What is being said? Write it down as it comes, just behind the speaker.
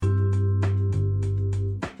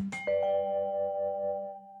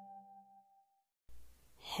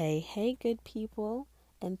Hey, good people,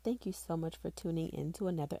 and thank you so much for tuning in to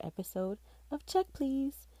another episode of Check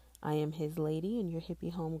Please. I am his lady and your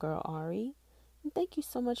hippie homegirl Ari, and thank you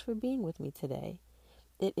so much for being with me today.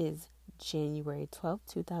 It is January 12th,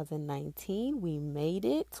 2019. We made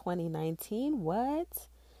it, 2019. What?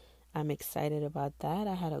 I'm excited about that.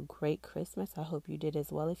 I had a great Christmas. I hope you did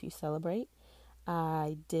as well if you celebrate.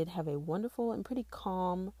 I did have a wonderful and pretty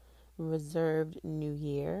calm, reserved new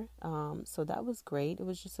year. So that was great. It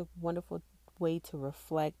was just a wonderful way to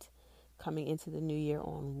reflect coming into the new year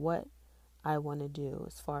on what I want to do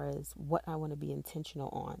as far as what I want to be intentional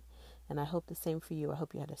on. And I hope the same for you. I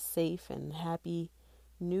hope you had a safe and happy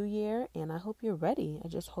new year, and I hope you're ready. I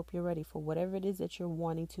just hope you're ready for whatever it is that you're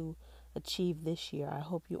wanting to achieve this year. I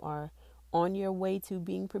hope you are on your way to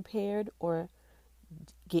being prepared or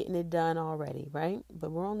getting it done already, right?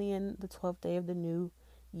 But we're only in the 12th day of the new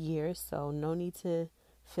year, so no need to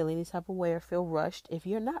feel any type of way or feel rushed if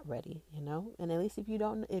you're not ready, And at least if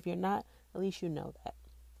you're not, at least you know that.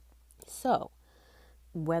 So,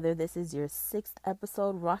 whether this is your 6th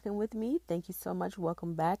episode rocking with me, thank you so much.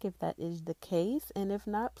 Welcome back if that is the case. And if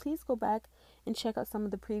not, please go back and check out some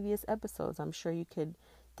of the previous episodes. I'm sure you could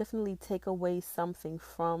definitely take away something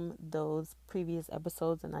from those previous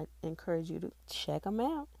episodes, and I encourage you to check them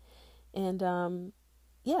out. And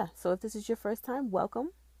so if this is your first time,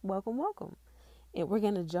 welcome. And we're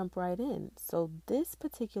going to jump right in. So this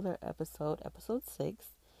particular episode 6,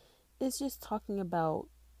 is just talking about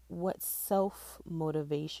what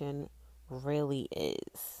self-motivation really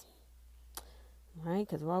is. Right?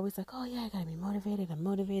 Because we're always like, oh yeah, I got to be motivated. I'm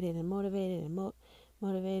motivated and motivated and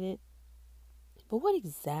motivated. But what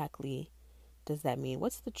exactly does that mean?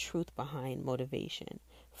 What's the truth behind motivation?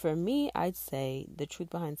 For me, I'd say the truth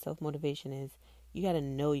behind self-motivation is you got to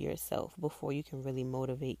know yourself before you can really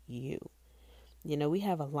motivate you. We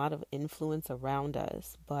have a lot of influence around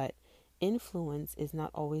us, but influence is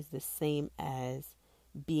not always the same as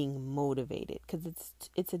being motivated, because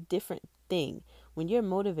it's a different thing. When you're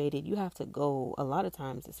motivated, you have to go, a lot of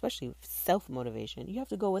times, especially self-motivation, you have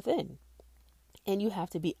to go within, and you have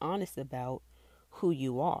to be honest about who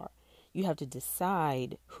you are. You have to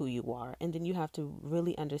decide who you are, and then you have to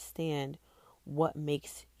really understand what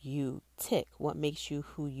makes you tick, what makes you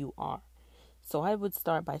who you are. So I would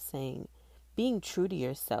start by saying being true to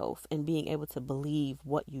yourself and being able to believe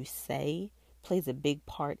what you say plays a big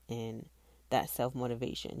part in that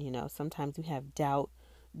self-motivation. Sometimes we have doubt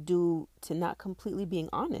due to not completely being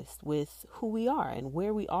honest with who we are and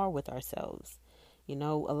where we are with ourselves. A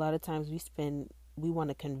lot of times we want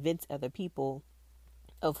to convince other people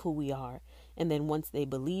of who we are. And then once they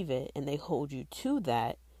believe it and they hold you to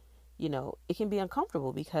that, it can be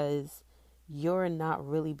uncomfortable because you're not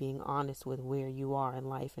really being honest with where you are in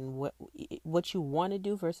life, and what you want to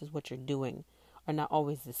do versus what you're doing are not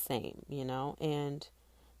always the same, and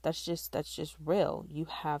that's just real. You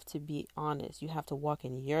have to be honest. You have to walk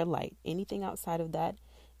in your light. Anything outside of that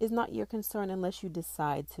is not your concern unless you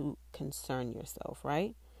decide to concern yourself,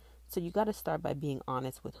 right? So you got to start by being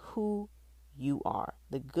honest with who you are,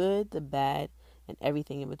 the good, the bad, and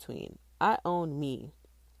everything in between. I own me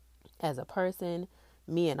as a person,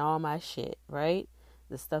 me and all my shit, right?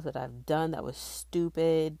 The stuff that I've done that was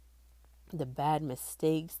stupid, the bad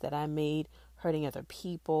mistakes that I made, hurting other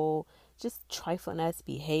people, just trifling ass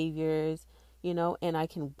behaviors, and I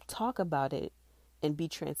can talk about it and be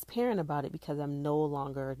transparent about it because I'm no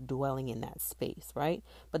longer dwelling in that space, right?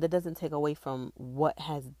 But that doesn't take away from what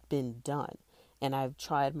has been done. And I've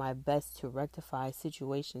tried my best to rectify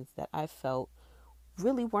situations that I felt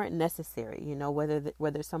really weren't necessary,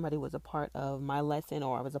 whether somebody was a part of my lesson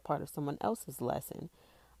or I was a part of someone else's lesson.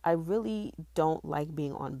 I really don't like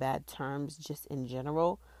being on bad terms just in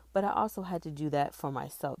general, but I also had to do that for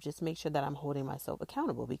myself. Just make sure that I'm holding myself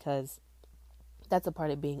accountable, because that's a part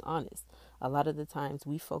of being honest. A lot of the times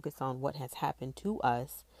we focus on what has happened to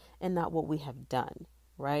us and not what we have done,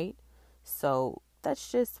 right? So that's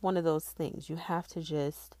just one of those things. You have to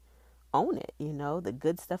just own it, the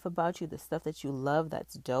good stuff about you, the stuff that you love,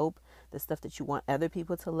 that's dope. The stuff that you want other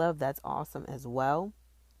people to love, that's awesome as well.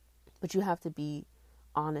 But you have to be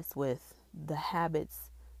honest with the habits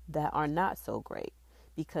that are not so great,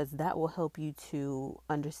 because that will help you to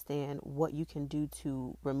understand what you can do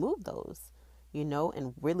to remove those,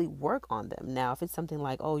 and really work on them. Now, if it's something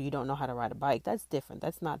like, oh, you don't know how to ride a bike, that's different.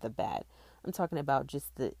 That's not the bad. I'm talking about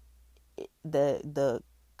just the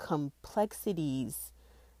complexities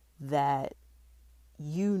that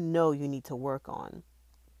you need to work on,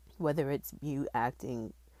 whether it's you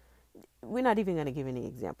acting. We're not even going to give any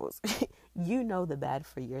examples. The bad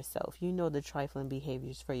for yourself. The trifling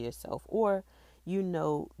behaviors for yourself. Or You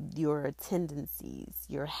know your tendencies,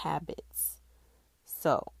 your habits.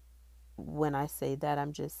 So when I say that,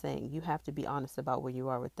 I'm just saying you have to be honest about where you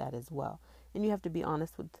are with that as well. And you have to be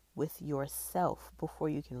honest with yourself before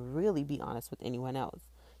you can really be honest with anyone else.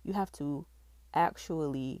 You have to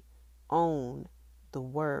actually own the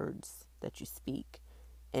words that you speak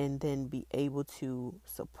and then be able to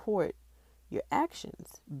support your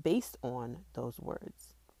actions based on those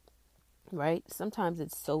words, right? Sometimes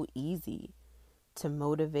it's so easy to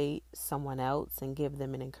motivate someone else and give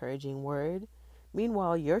them an encouraging word.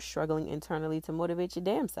 Meanwhile, you're struggling internally to motivate your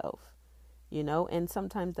damn self, and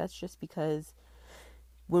sometimes that's just because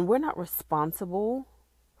when we're not responsible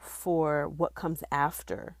for what comes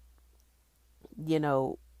after, you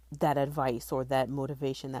know, that advice or that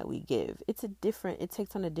motivation that we give, it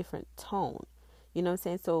takes on a different tone. You know what I'm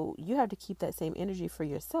saying? So you have to keep that same energy for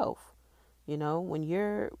yourself.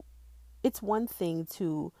 It's one thing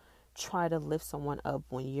to try to lift someone up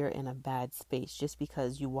when you're in a bad space just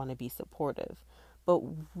because you want to be supportive. But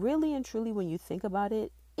really and truly, when you think about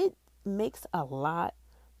it, it makes a lot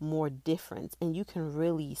more difference, and you can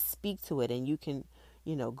really speak to it, and you can,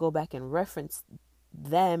 go back and reference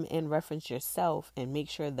them and reference yourself and make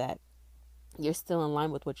sure that you're still in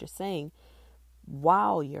line with what you're saying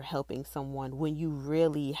while you're helping someone when you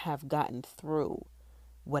really have gotten through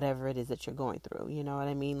whatever it is that you're going through. You know what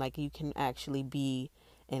I mean? Like, you can actually be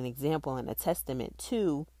an example and a testament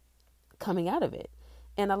to coming out of it.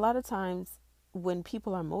 And a lot of times when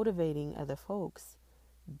people are motivating other folks,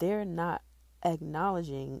 they're not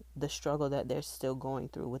acknowledging the struggle that they're still going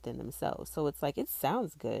through within themselves. So it's like, it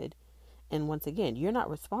sounds good. And once again, you're not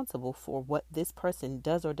responsible for what this person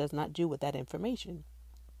does or does not do with that information.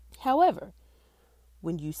 However,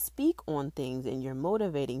 when you speak on things and you're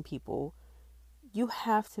motivating people, you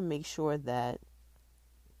have to make sure that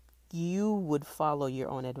you would follow your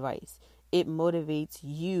own advice. It motivates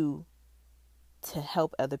you to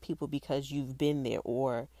help other people because you've been there,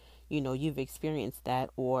 or, you've experienced that,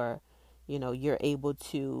 or, you're able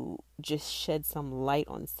to just shed some light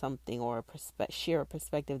on something, or share a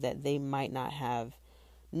perspective that they might not have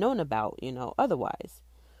known about, otherwise.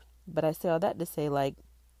 But I say all that to say, like,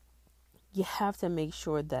 you have to make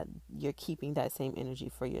sure that you're keeping that same energy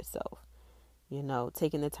for yourself,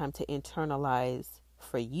 taking the time to internalize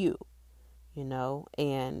for you,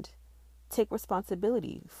 and take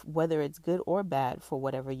responsibility, whether it's good or bad, for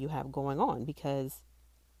whatever you have going on. Because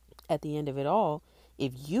at the end of it all,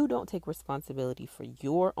 if you don't take responsibility for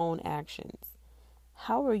your own actions,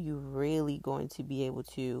 how are you really going to be able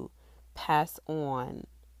to pass on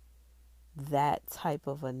that type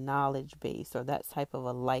of a knowledge base or that type of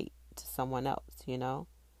a light to someone else?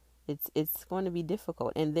 It's going to be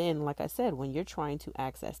difficult. And then, like I said, when you're trying to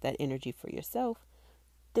access that energy for yourself,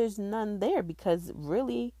 there's none there, because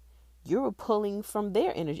really you were pulling from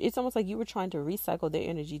their energy. It's almost like you were trying to recycle their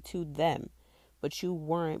energy to them, but you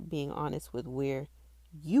weren't being honest with where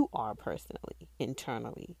you are personally,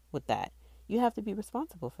 internally with that. You have to be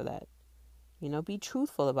responsible for that. Be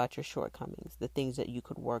truthful about your shortcomings, the things that you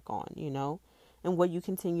could work on, and what you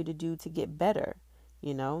continue to do to get better.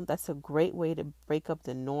 That's a great way to break up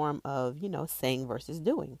the norm of, saying versus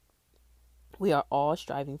doing. We are all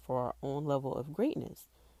striving for our own level of greatness.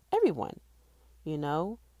 Everyone,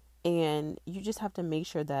 and you just have to make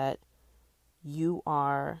sure that you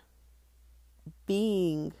are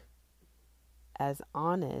being as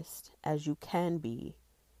honest as you can be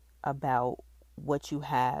about what you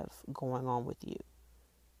have going on with you.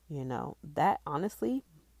 That honestly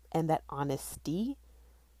and that honesty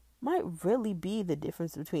might really be the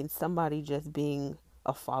difference between somebody just being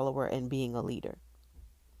a follower and being a leader.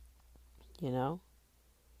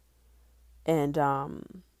 And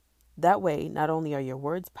that way, not only are your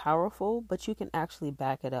words powerful, but you can actually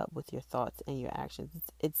back it up with your thoughts and your actions.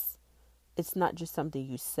 It's not just something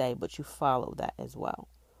you say, but you follow that as well,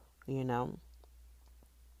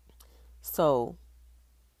 So,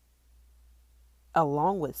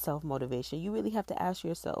 along with self-motivation, you really have to ask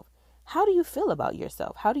yourself, how do you feel about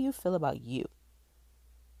yourself? How do you feel about you?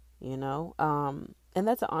 And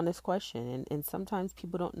that's an honest question. And sometimes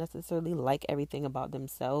people don't necessarily like everything about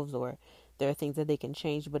themselves, or there are things that they can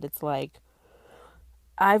change. But it's like,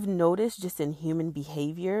 I've noticed just in human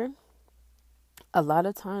behavior, a lot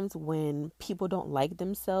of times when people don't like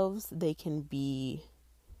themselves, they can be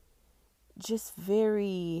just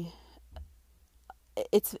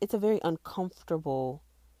it's a very uncomfortable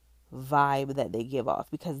vibe that they give off,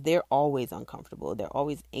 because they're always uncomfortable. They're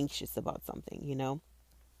always anxious about something,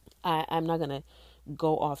 I'm not going to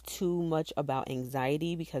go off too much about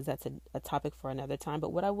anxiety, because that's a topic for another time.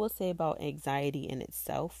 But what I will say about anxiety in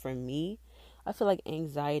itself, for me, I feel like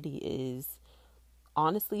anxiety is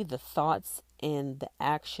honestly, the thoughts and the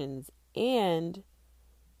actions and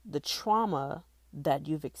the trauma that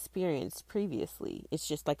you've experienced previously. It's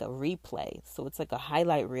just like a replay. So it's like a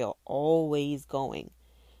highlight reel always going,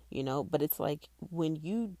 but it's like when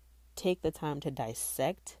you take the time to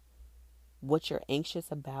dissect what you're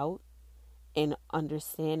anxious about and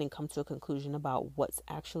understand and come to a conclusion about what's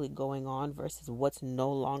actually going on versus what's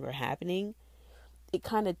no longer happening, it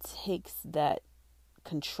kind of takes that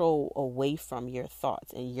control away from your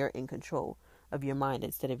thoughts and you're in control of your mind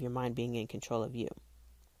instead of your mind being in control of you.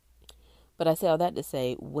 But I say all that to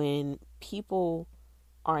say, when people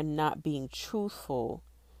are not being truthful,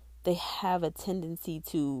 they have a tendency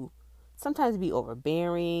to sometimes be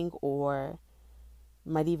overbearing or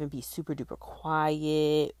might even be super duper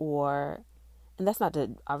quiet, and that's not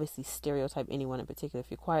to obviously stereotype anyone in particular. If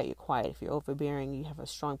you're quiet, you're quiet. If you're overbearing, you have a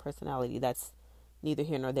strong personality. That's neither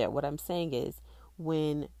here nor there. What I'm saying is,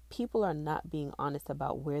 when people are not being honest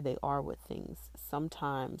about where they are with things,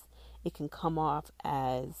 sometimes it can come off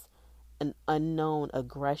as an unknown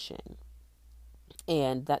aggression.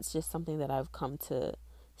 And that's just something that I've come to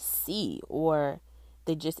see. Or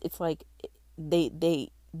it's like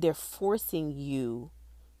they're forcing you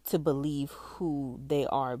to believe who they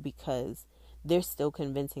are because they're still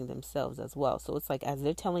convincing themselves as well. So it's like, as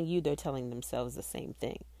they're telling you, they're telling themselves the same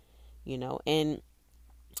thing, and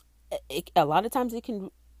a lot of times it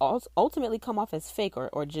can ultimately come off as fake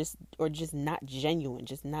or just not genuine,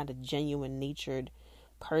 just not a genuine natured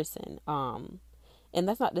person. And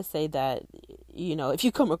that's not to say that, if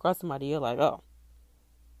you come across somebody, you're like, oh,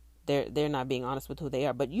 they're not being honest with who they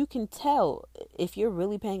are. But you can tell if you're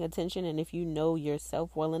really paying attention, and if you know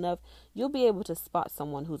yourself well enough, you'll be able to spot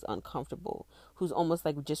someone who's uncomfortable, who's almost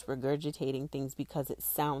like just regurgitating things because it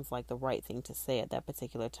sounds like the right thing to say at that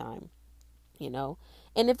particular time,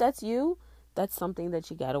 And if that's you, that's something that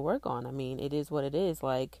you got to work on. I mean, it is what it is.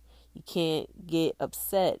 Like, you can't get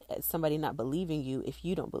upset at somebody not believing you if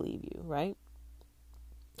you don't believe you, right?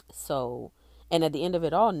 So, and at the end of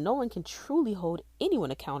it all, no one can truly hold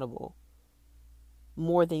anyone accountable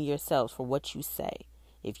more than yourselves for what you say.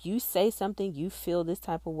 If you say something, you feel this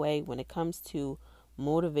type of way when it comes to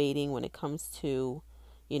motivating, when it comes to,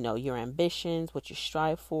 your ambitions, what you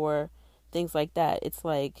strive for, things like that. It's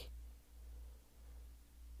like,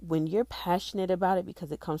 when you're passionate about it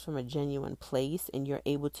because it comes from a genuine place and you're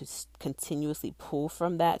able to continuously pull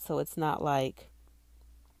from that. So it's not like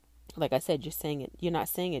I said, you're not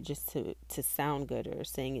saying it just to sound good or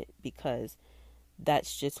saying it because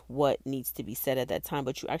that's just what needs to be said at that time,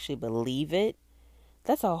 but you actually believe it.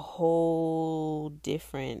 That's a whole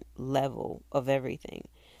different level of everything.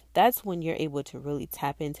 That's when you're able to really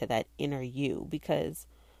tap into that inner you, because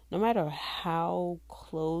no matter how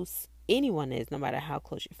close anyone is, no matter how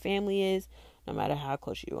close your family is, no matter how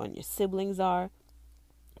close you and your siblings are,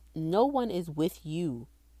 no one is with you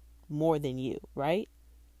more than you, right?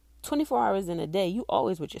 24 hours in a day, you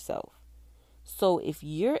always with yourself. So if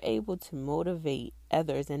you're able to motivate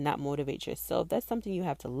others and not motivate yourself, that's something you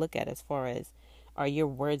have to look at as far as, are your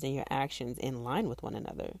words and your actions in line with one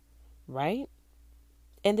another, right?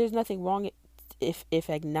 And there's nothing wrong if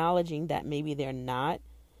acknowledging that maybe they're not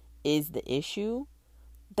is the issue.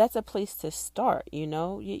 That's a place to start,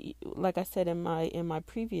 like I said in my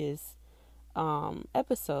previous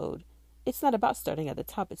episode. It's not about starting at the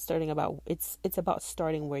top. It's about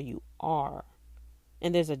starting where you are.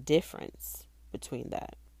 And there's a difference between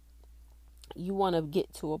that. You want to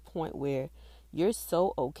get to a point where you're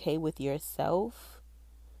so okay with yourself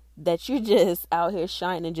that you're just out here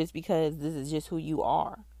shining just because this is just who you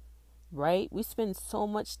are, right? We spend so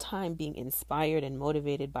much time being inspired and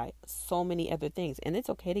motivated by so many other things. And it's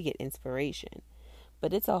okay to get inspiration,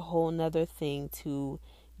 but it's a whole nother thing to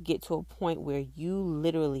get to a point where you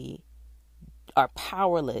literally are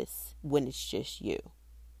powerless when it's just you.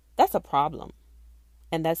 That's a problem.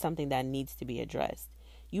 And that's something that needs to be addressed.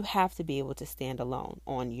 You have to be able to stand alone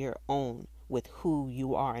on your own with who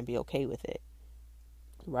you are and be okay with it.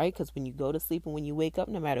 Right? Because when you go to sleep and when you wake up,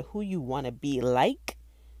 no matter who you want to be like,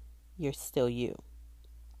 you're still you.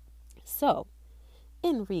 So,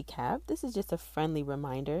 in recap, this is just a friendly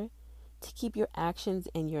reminder to keep your actions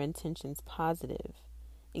and your intentions positive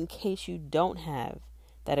in case you don't have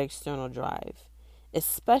that external drive,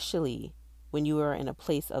 especially when you are in a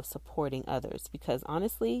place of supporting others, because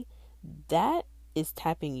honestly, that is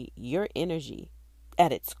tapping your energy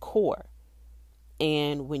at its core.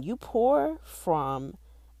 And when you pour from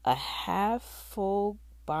a half full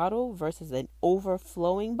bottle versus an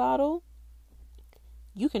overflowing bottle,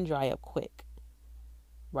 you can dry up quick,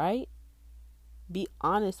 right? Be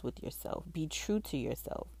honest with yourself. Be true to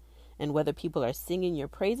yourself. And whether people are singing your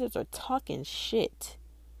praises or talking shit,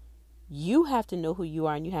 you have to know who you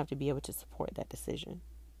are and you have to be able to support that decision.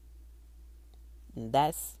 And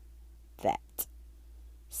that's that.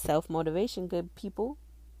 Self-motivation, good people.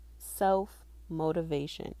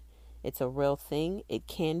 Self-motivation. It's a real thing. It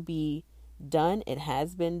can be done. It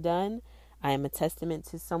has been done. I am a testament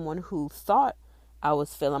to someone who thought I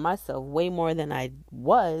was feeling myself way more than I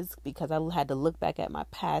was, because I had to look back at my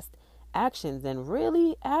past actions and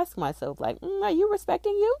really ask myself, like, are you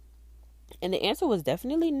respecting you? And the answer was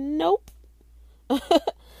definitely nope.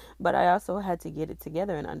 But I also had to get it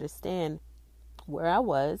together and understand where I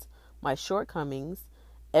was, my shortcomings,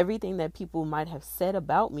 everything that people might have said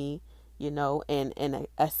about me, and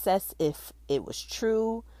assess if it was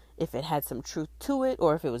true, if it had some truth to it,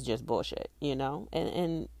 or if it was just bullshit,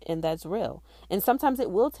 and that's real. And sometimes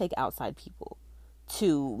it will take outside people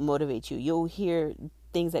to motivate you. You'll hear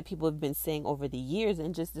things that people have been saying over the years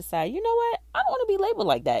and just decide, you know what, I don't want to be labeled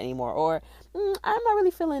like that anymore, or I'm not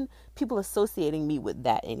really feeling people associating me with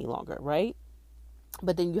that any longer, right?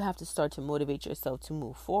 But then you have to start to motivate yourself to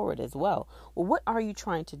move forward as well. Well, what are you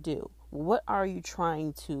trying to do? What are you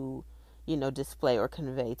trying to, display or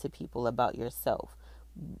convey to people about yourself?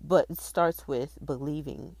 But it starts with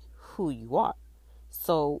believing who you are.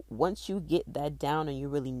 So once you get that down and you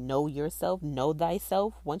really know yourself, know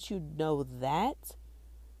thyself, once you know that,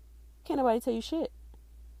 can't nobody tell you shit.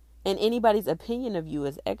 And anybody's opinion of you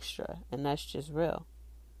is extra, and that's just real.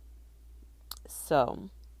 So,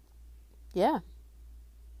 yeah.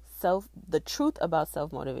 The truth about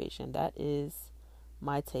self-motivation, that is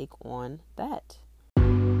my take on that.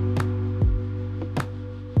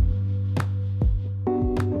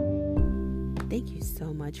 Thank you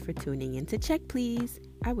so much for tuning in to Check Please.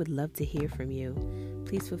 I would love to hear from you.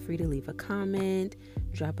 Please feel free to leave a comment,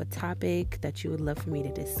 drop a topic that you would love for me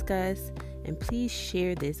to discuss, and please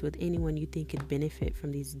share this with anyone you think could benefit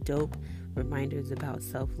from these dope reminders about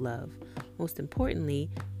self-love. Most importantly,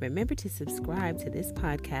 remember to subscribe to this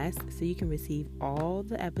podcast so you can receive all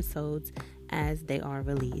the episodes as they are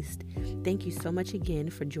released. Thank you so much again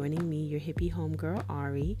for joining me, your hippie homegirl,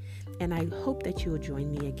 Ari, and I hope that you will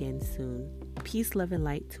join me again soon. Peace, love, and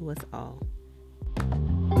light to us all.